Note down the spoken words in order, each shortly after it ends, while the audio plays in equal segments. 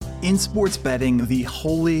In sports betting, the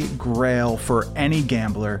holy grail for any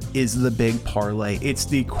gambler is the big parlay. It's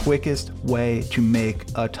the quickest way to make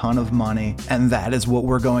a ton of money, and that is what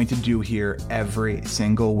we're going to do here every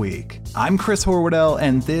single week. I'm Chris Horwoodell,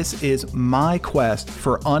 and this is my quest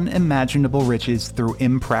for unimaginable riches through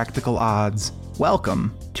impractical odds.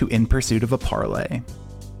 Welcome to In Pursuit of a Parlay.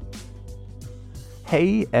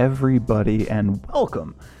 Hey everybody, and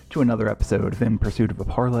welcome to another episode of In Pursuit of a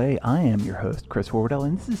Parlay. I am your host, Chris Horwoodell,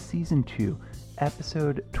 and this is Season 2,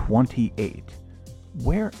 Episode 28.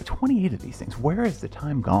 28 of these things, where has the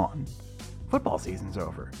time gone? Football season's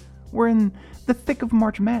over. We're in the thick of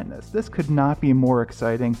March Madness. This could not be more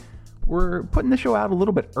exciting. We're putting the show out a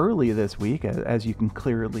little bit early this week, as you can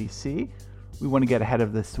clearly see. We want to get ahead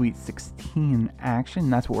of the Sweet 16 action.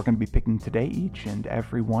 That's what we're going to be picking today, each and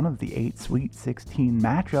every one of the 8 Sweet 16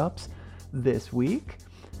 matchups this week.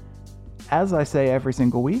 As I say every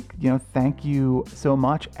single week, thank you so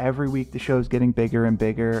much. Every week the show's getting bigger and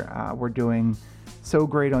bigger. We're doing so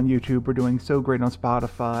great on YouTube. We're doing so great on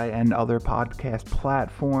Spotify and other podcast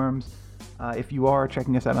platforms. If you are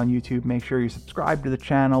checking us out on YouTube, make sure you subscribe to the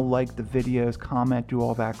channel, like the videos, comment, do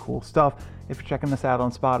all that cool stuff. If you're checking us out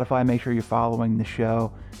on Spotify, make sure you're following the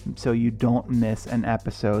show so you don't miss an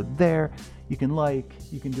episode there. You can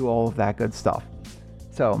do all of that good stuff.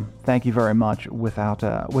 So thank you very much. Without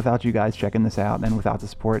you guys checking this out and without the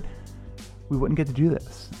support, we wouldn't get to do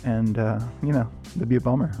this. And, that'd be a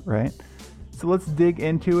bummer, right? So let's dig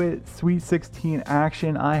into it. Sweet 16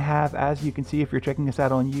 action. I have, as you can see, if you're checking us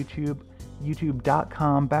out on YouTube,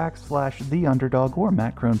 youtube.com/theunderdog or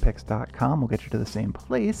mattcronepicks.com will get you to the same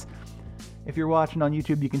place. If you're watching on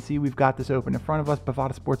YouTube, you can see we've got this open in front of us,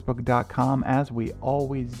 bovadasportsbook.com, as we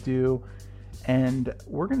always do. And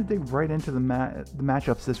we're going to dig right into the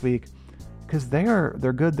matchups this week because they're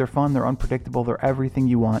good, they're fun, they're unpredictable, they're everything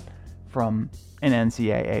you want from an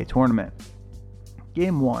NCAA tournament.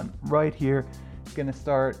 Game 1 right here is going to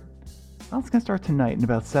start. It's going to start tonight in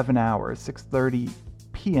about 7 hours, 6:30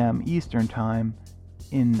 p.m. Eastern Time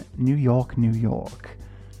in New York, New York.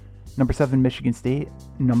 Number 7, Michigan State.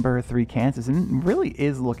 Number 3, Kansas. And it really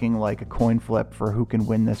is looking like a coin flip for who can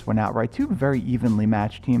win this one outright. Two very evenly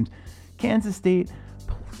matched teams. Kansas State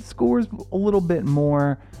scores a little bit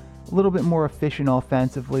more efficient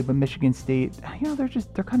offensively, but Michigan State,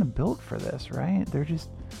 they're kind of built for this, right?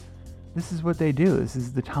 This is what they do. This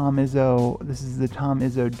is the Tom Izzo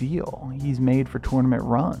deal. He's made for tournament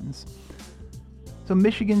runs. So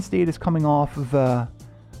Michigan State is coming off of a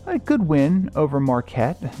good win over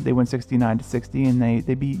Marquette. They win 69-60, and they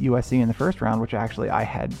beat USC in the first round, which actually I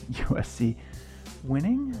had USC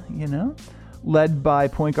winning, led by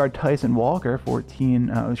point guard Tyson Walker,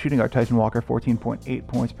 shooting guard Tyson Walker, 14.8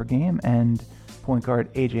 points per game, and point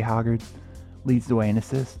guard AJ Hoggard leads the way in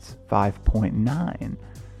assists, 5.9.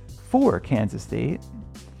 For Kansas State,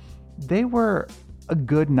 they were a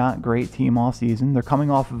good, not great team all season. They're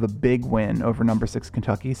coming off of a big win over number 6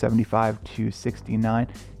 Kentucky, 75-69.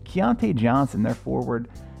 Keontae Johnson, their forward,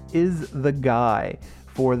 is the guy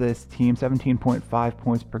for this team, 17.5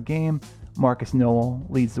 points per game. Marcus Noel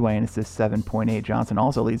leads the way in assists, 7.8. Johnson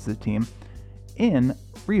also leads the team in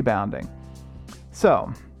rebounding.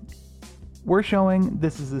 So, we're showing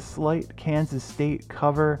this is a slight Kansas State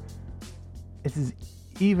cover. This is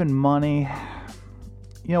even money.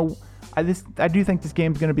 I do think this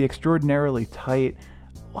game is going to be extraordinarily tight.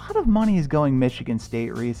 A lot of money is going Michigan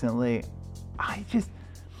State recently. I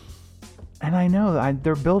know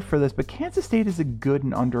they're built for this, but Kansas State is a good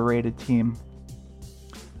and underrated team.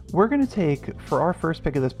 We're going to take, for our first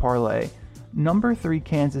pick of this parlay, number 3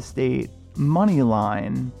 Kansas State money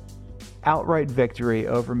line outright victory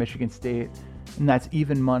over Michigan State, and that's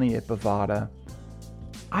even money at Bovada.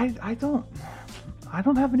 I don't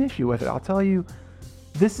have an issue with it. I'll tell you,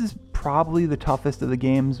 this is probably the toughest of the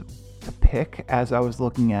games to pick as I was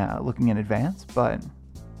looking in advance, but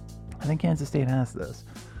I think Kansas State has this.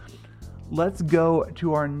 Let's go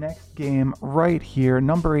to our next game right here.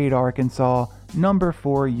 Number 8, Arkansas. Number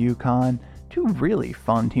 4, UConn. Two really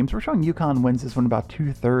fun teams. We're showing UConn wins this one about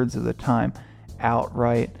 2/3 of the time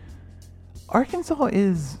outright. Arkansas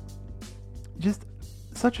is just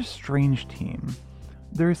such a strange team.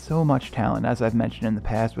 There's so much talent, as I've mentioned in the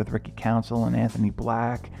past, with Ricky Council and Anthony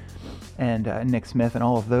Black and Nick Smith and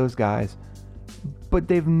all of those guys. But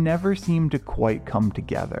they've never seemed to quite come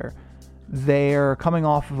together. They're coming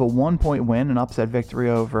off of a 1-point win, an upset victory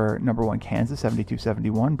over number 1 Kansas,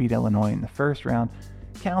 72-71, beat Illinois in the first round.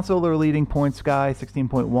 Council, their leading points guy,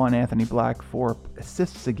 16.1. Anthony Black, 4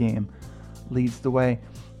 assists a game, leads the way.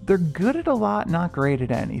 They're good at a lot, not great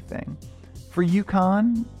at anything. For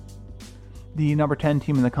UConn, the number 10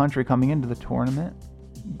 team in the country coming into the tournament,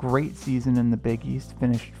 great season in the Big East,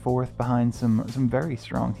 finished 4th behind some very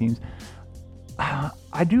strong teams.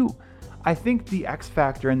 I think the X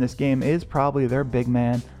factor in this game is probably their big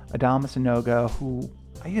man, Adama Sanogo, who,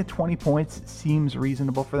 20 points seems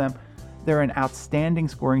reasonable for them. They're an outstanding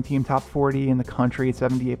scoring team, top 40 in the country at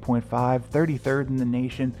 78.5, 33rd in the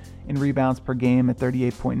nation in rebounds per game at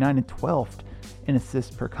 38.9, and 12th in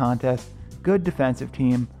assists per contest. Good defensive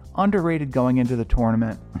team, underrated going into the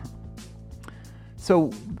tournament.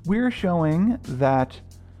 So we're showing that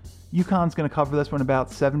UConn's going to cover this one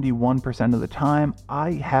about 71% of the time.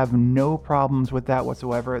 I have no problems with that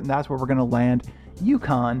whatsoever, and that's where we're going to land.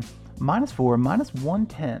 UConn -4,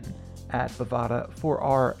 -110 at Bovada for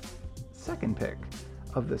our second pick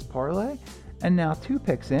of this parlay. And now 2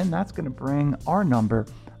 picks in, that's going to bring our number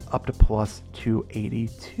up to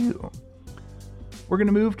 +282. We're going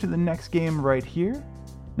to move to the next game right here.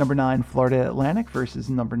 Number 9, Florida Atlantic versus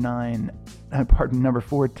number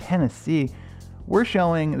 4, Tennessee. We're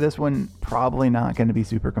showing this one probably not going to be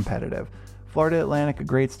super competitive. Florida Atlantic, a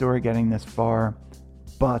great story getting this far,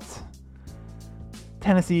 but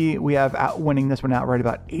Tennessee, we have winning this one outright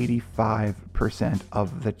about 85%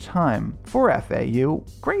 of the time. For FAU,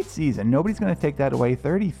 great season. Nobody's going to take that away.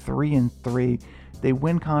 33-3. They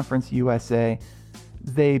win Conference USA.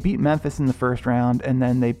 They beat Memphis in the first round, and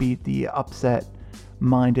then they beat the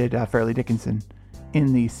upset-minded Fairleigh Dickinson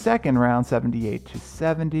in the second round,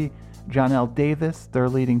 78-70. John L. Davis, their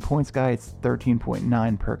leading points guy, it's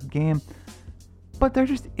 13.9 per game. But there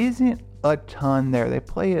just isn't a ton there. They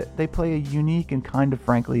play a unique and kind of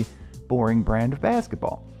frankly boring brand of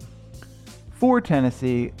basketball. For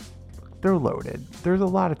Tennessee, they're loaded. There's a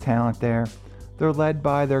lot of talent there. They're led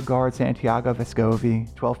by their guard Santiago Vescovi,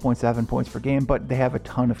 12.7 points per game, but they have a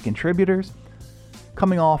ton of contributors.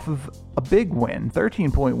 Coming off of a big win,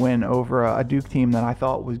 13-point win over a Duke team that I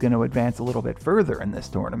thought was going to advance a little bit further in this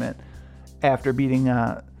tournament after beating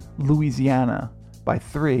Louisiana by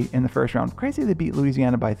 3 in the first round. Crazy they beat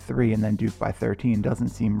Louisiana by 3 and then Duke by 13. Doesn't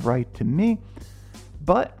seem right to me.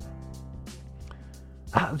 But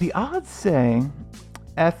the odds say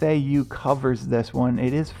FAU covers this one.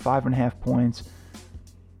 It is 5.5 points.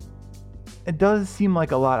 It does seem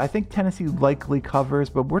like a lot. I think Tennessee likely covers,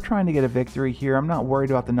 but we're trying to get a victory here. I'm not worried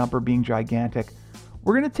about the number being gigantic.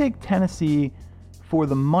 We're going to take Tennessee for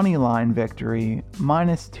the money line victory,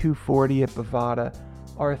 -240 at Bovada,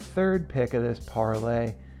 our third pick of this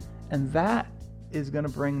parlay. And that is going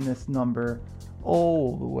to bring this number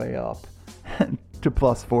all the way up to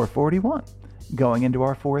 +441 going into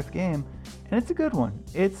our fourth game. And it's a good one.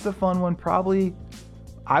 It's a fun one. Probably,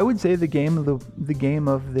 I would say the game of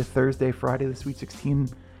the Thursday, Friday, the Sweet 16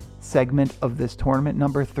 segment of this tournament.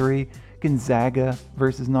 Number 3, Gonzaga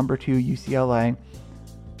versus number 2, UCLA.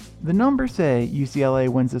 The numbers say UCLA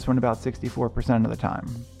wins this one about 64% of the time.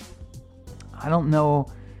 I don't know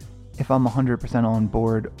if I'm 100% on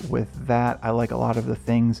board with that. I like a lot of the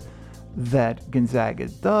things that Gonzaga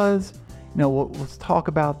does. Let's talk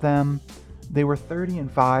about them. They were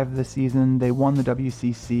 30-5 this season. They won the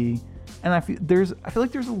WCC. And I feel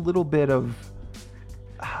like there's a little bit of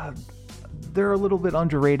they're a little bit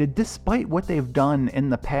underrated despite what they've done in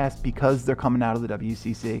the past because they're coming out of the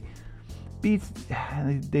WCC. Beats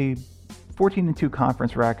they 14-2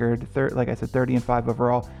 conference record, like I said, 30-5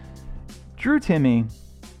 overall. Drew Timme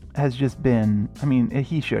has just been,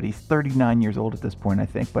 he's 39 years old at this point, I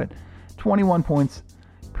think, but 21 points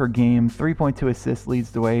per game, 3.2 assists leads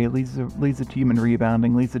the way, leads the team in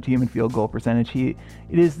rebounding, leads the team in field goal percentage. It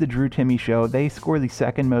is the Drew Timme show. They score the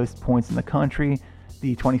second most points in the country,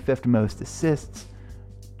 the 25th most assists.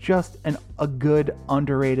 Just a good,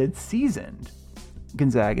 underrated, seasoned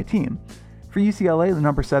Gonzaga team. For UCLA, the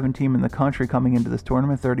number 7 team in the country coming into this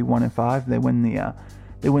tournament, 31-5. They win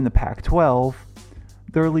the Pac-12.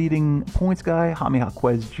 Their leading points guy, Jaime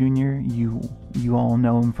Jaquez Jr. You all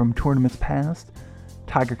know him from tournaments past.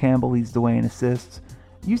 Tiger Campbell leads the way in assists.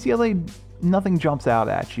 UCLA, nothing jumps out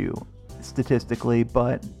at you statistically,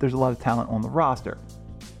 but there's a lot of talent on the roster.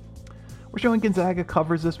 We're showing Gonzaga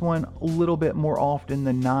covers this one a little bit more often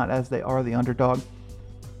than not, as they are the underdog.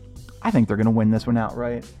 I think they're going to win this one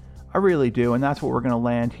outright. I really do, and that's what we're going to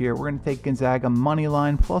land here. We're going to take Gonzaga money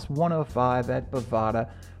line +105 at Bovada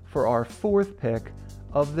for our fourth pick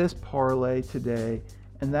of this parlay today,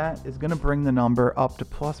 and that is going to bring the number up to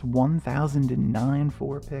 +1,009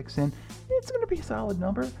 4 picks in. It's going to be a solid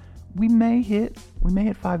number. We may hit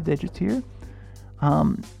 5 digits here.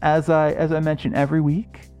 As I mention every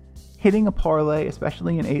week, hitting a parlay,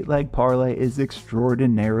 especially an 8-leg parlay, is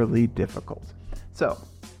extraordinarily difficult. So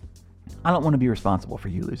I don't want to be responsible for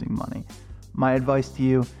you losing money. My advice to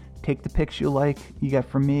you, take the picks you like, you get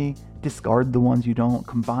from me, discard the ones you don't,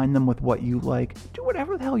 combine them with what you like, do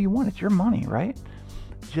whatever the hell you want. It's your money, right?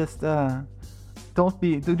 Just do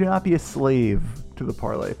not be a slave to the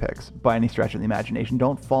parlay picks by any stretch of the imagination.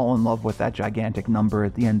 Don't fall in love with that gigantic number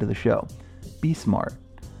at the end of the show. Be smart.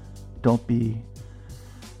 Don't be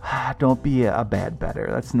a bad bettor.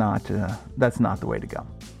 That's not the way to go.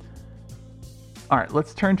 All right,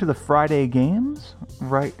 let's turn to the Friday games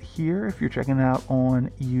right here. If you're checking it out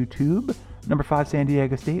on YouTube, number 5 San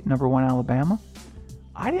Diego State, number 1 Alabama.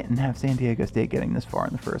 I didn't have San Diego State getting this far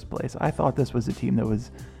in the first place. I thought this was a team that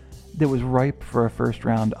was ripe for a first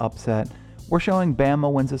round upset. We're showing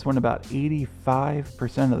Bama wins this one about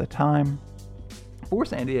 85% of the time. For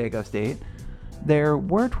San Diego State, they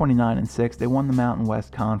were 29-6. They won the Mountain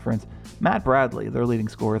West Conference. Matt Bradley, their leading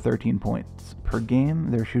scorer, 13 points per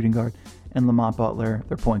game, their shooting guard, and Lamont Butler,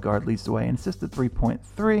 their point guard, leads the way and assisted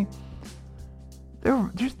 3.3.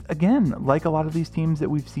 They're just, again, like a lot of these teams that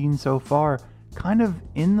we've seen so far, kind of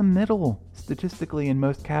in the middle statistically in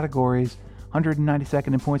most categories. 192nd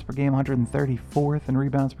in points per game, 134th in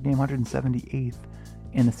rebounds per game, 178th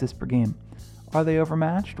in assists per game. Are they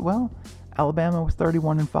overmatched? Well, Alabama was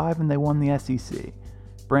 31-5 and they won the SEC.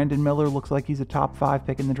 Brandon Miller looks like he's a top 5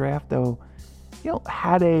 pick in the draft, though,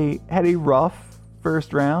 had a rough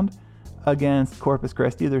first round against Corpus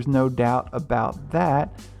Christi. There's no doubt about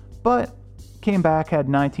that, but came back, had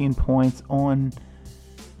 19 points on,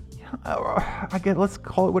 let's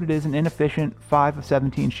call it what it is, an inefficient 5 of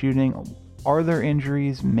 17 shooting. Are there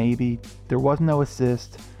injuries? Maybe. There was no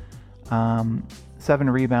assist. 7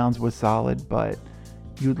 rebounds was solid, but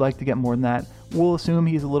you'd like to get more than that. We'll assume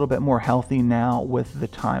he's a little bit more healthy now with the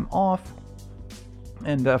time off.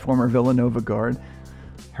 And former Villanova guard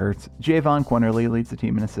Hurts. Javon Quinterly leads the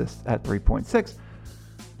team in assists at 3.6.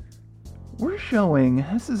 We're showing,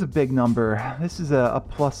 this is a big number. This is a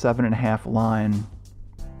plus 7.5 line.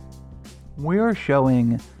 We are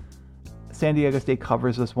showing San Diego State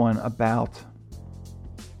covers this one about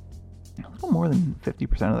a little more than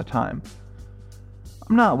 50% of the time.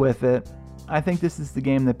 I'm not with it. I think this is the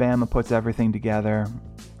game that Bama puts everything together.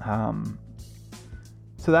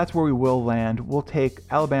 So that's where we will land. We'll take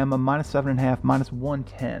Alabama minus 7.5, minus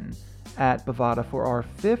 110 at Bovada for our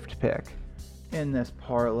 5th pick in this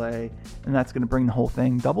parlay. And that's going to bring the whole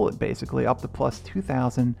thing, double it basically, up to plus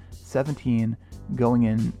 2,017 going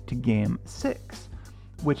into game 6,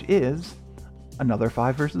 which is another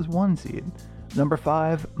 5 versus 1 seed. Number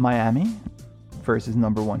 5, Miami versus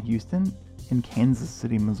number 1, Houston in Kansas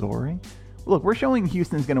City, Missouri. Look, we're showing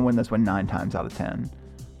Houston's going to win this one 9 times out of 10.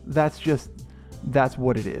 That's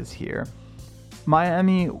what it is here.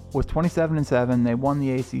 Miami was 27-7. They won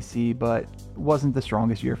the ACC, but wasn't the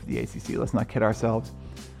strongest year for the ACC. Let's not kid ourselves.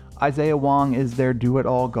 Isaiah Wong is their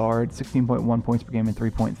do-it-all guard, 16.1 points per game and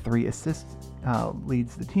 3.3 assists,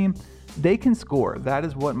 leads the team. They can score. That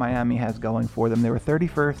is what Miami has going for them. They were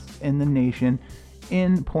 31st in the nation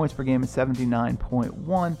in points per game at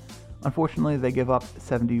 79.1. Unfortunately, they give up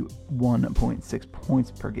 71.6 points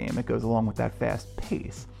per game. It goes along with that fast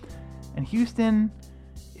pace. And Houston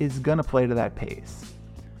is going to play to that pace.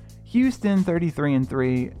 Houston,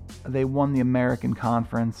 33-3. They won the American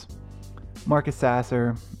Conference. Marcus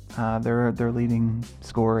Sasser, their leading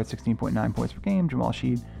scorer at 16.9 points per game. Jamal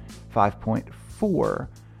Sheed, 5.4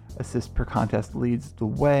 assists per contest, leads the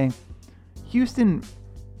way. Houston,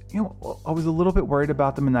 I was a little bit worried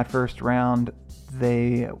about them in that first round.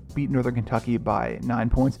 They beat Northern Kentucky by 9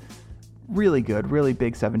 points. Really good, really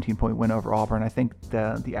big 17-point win over Auburn. I think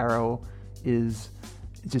the arrow is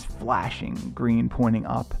just flashing green, pointing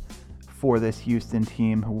up for this Houston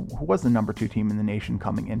team, who was the number 2 team in the nation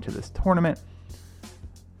coming into this tournament.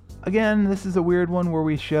 Again, this is a weird one where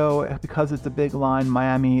we show, because it's a big line,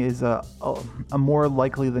 Miami is a more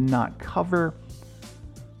likely than not cover.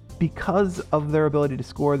 Because of their ability to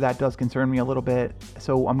score, that does concern me a little bit,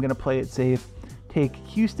 so I'm going to play it safe. Take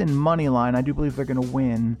Houston money line. I do believe they're going to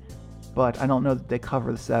win, but I don't know that they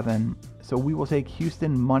cover the 7. So we will take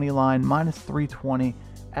Houston money line minus 320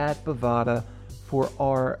 at Bovada for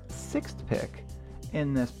our 6th pick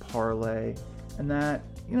in this parlay. And that,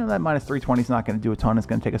 that minus 320 is not going to do a ton. It's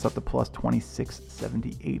going to take us up to plus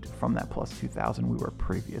 2678 from that plus 2,000 we were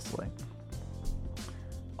previously.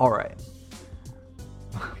 All right.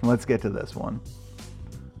 Let's get to this one.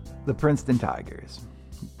 The Princeton Tigers,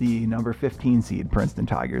 the number 15 seed Princeton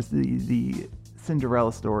Tigers, the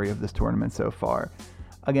Cinderella story of this tournament so far,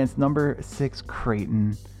 against number 6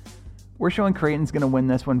 Creighton. We're showing Creighton's going to win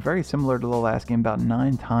this one, very similar to the last game, about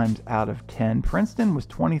 9 times out of 10. Princeton was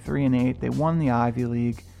 23-8. They won the Ivy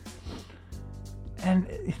League. And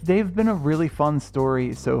they've been a really fun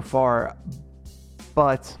story so far,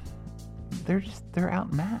 but they're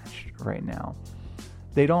outmatched right now.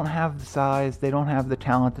 They don't have the size, they don't have the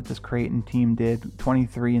talent that this Creighton team did.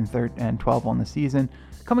 23 and 12 on the season,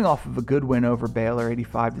 coming off of a good win over Baylor,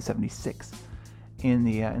 85-76 in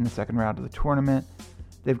the second round of the tournament.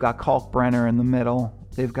 They've got Kalkbrenner in the middle.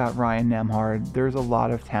 They've got Ryan Nemhard. There's a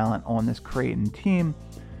lot of talent on this Creighton team.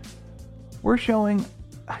 We're showing,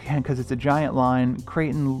 again, because it's a giant line,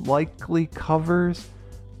 Creighton likely covers,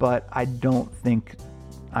 but I don't think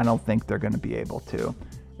they're going to be able to.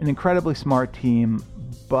 An incredibly smart team,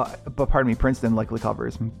 but pardon me, Princeton likely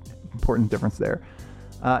covers. Important difference there.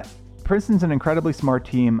 Princeton's an incredibly smart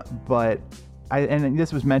team, but and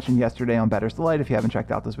this was mentioned yesterday on Better's Delight. If you haven't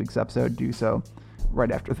checked out this week's episode, do so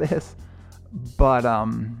right after this. But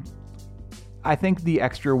I think the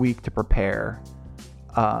extra week to prepare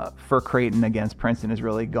for Creighton against Princeton is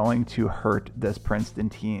really going to hurt this Princeton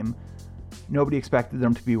team. Nobody expected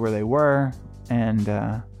them to be where they were, and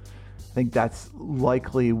I think that's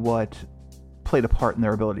likely what played a part in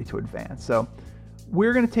their ability to advance. So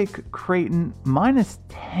we're going to take Creighton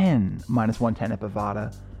 -10, -110 at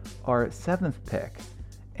Bovada, our 7th pick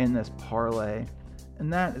in this parlay,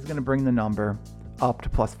 and that is going to bring the number up to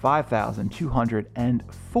plus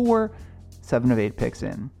 5,204, 7 of 8 picks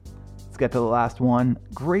in. Let's get to the last one.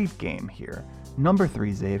 Great game here. Number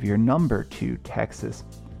 3, Xavier. Number 2, Texas.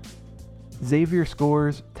 Xavier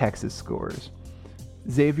scores, Texas scores.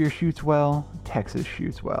 Xavier shoots well, Texas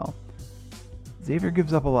shoots well. Xavier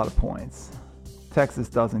gives up a lot of points. Texas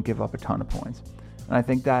doesn't give up a ton of points. And I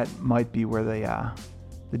think that might be where the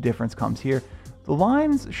difference comes here. The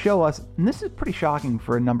lines show us, and this is pretty shocking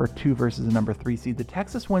for a number 2 versus a number 3 seed, the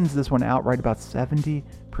Texas wins this one outright about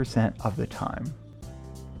 70% of the time.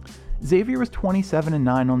 Xavier was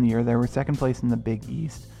 27-9 on the year. They were second place in the Big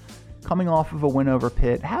East, coming off of a win over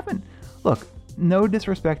Pitt. Look, no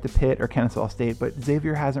disrespect to Pitt or Kennesaw State, but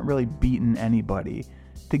Xavier hasn't really beaten anybody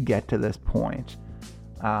to get to this point.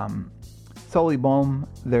 Sully Bohm,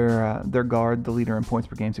 their guard, the leader in points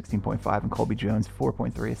per game, 16.5, and Colby Jones,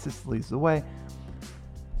 4.3 assists, leads the way.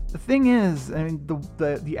 The thing is, I mean,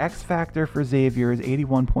 the X factor for Xavier is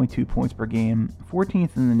 81.2 points per game,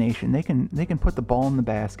 14th in the nation. They can put the ball in the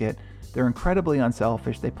basket. They're incredibly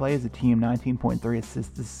unselfish. They play as a team. 19.3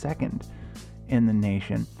 assists is second in the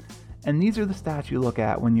nation. And these are the stats you look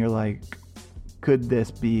at when you're like, could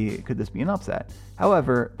this be an upset?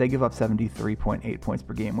 However, they give up 73.8 points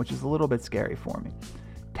per game, which is a little bit scary for me.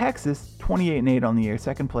 Texas, 28-8 on the year,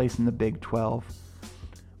 second place in the Big 12.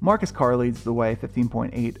 Marcus Carr leads the way,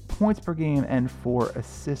 15.8 points per game and 4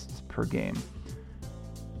 assists per game.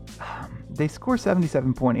 They score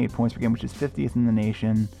 77.8 points per game, which is 50th in the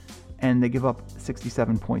nation, and they give up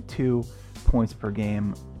 67.2 points per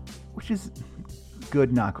game, which is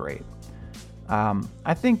good, not great.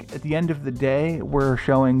 I think at the end of the day, we're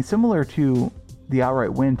showing, similar to the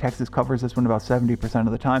outright win, Texas covers this one about 70%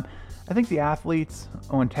 of the time. I think the athletes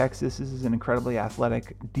on Texas, this is an incredibly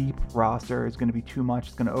athletic, deep roster. It's going to be too much.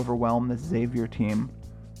 It's going to overwhelm this Xavier team.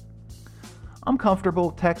 I'm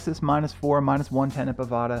comfortable. Texas -4, -110 at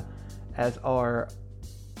Bovada as our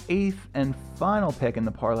 8th and final pick in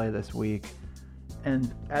the parlay this week.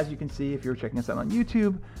 And as you can see, if you're checking us out on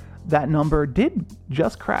YouTube, that number did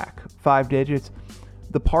just crack 5 digits.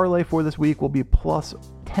 The parlay for this week will be plus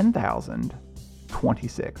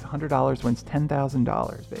 10,026. $100 wins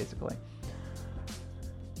 $10,000 basically.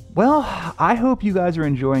 Well, I hope you guys are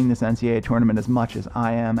enjoying this NCAA tournament as much as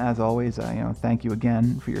I am. As always, thank you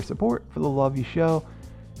again for your support, for the love you show,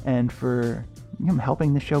 and for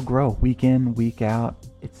helping the show grow week in, week out.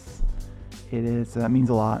 It means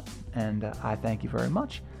a lot, and I thank you very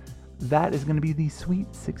much. That is going to be the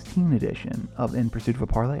Sweet 16 edition of In Pursuit of a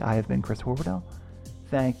Parlay. I have been Chris Horverdell.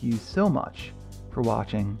 Thank you so much for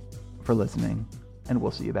watching, for listening, and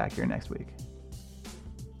we'll see you back here next week.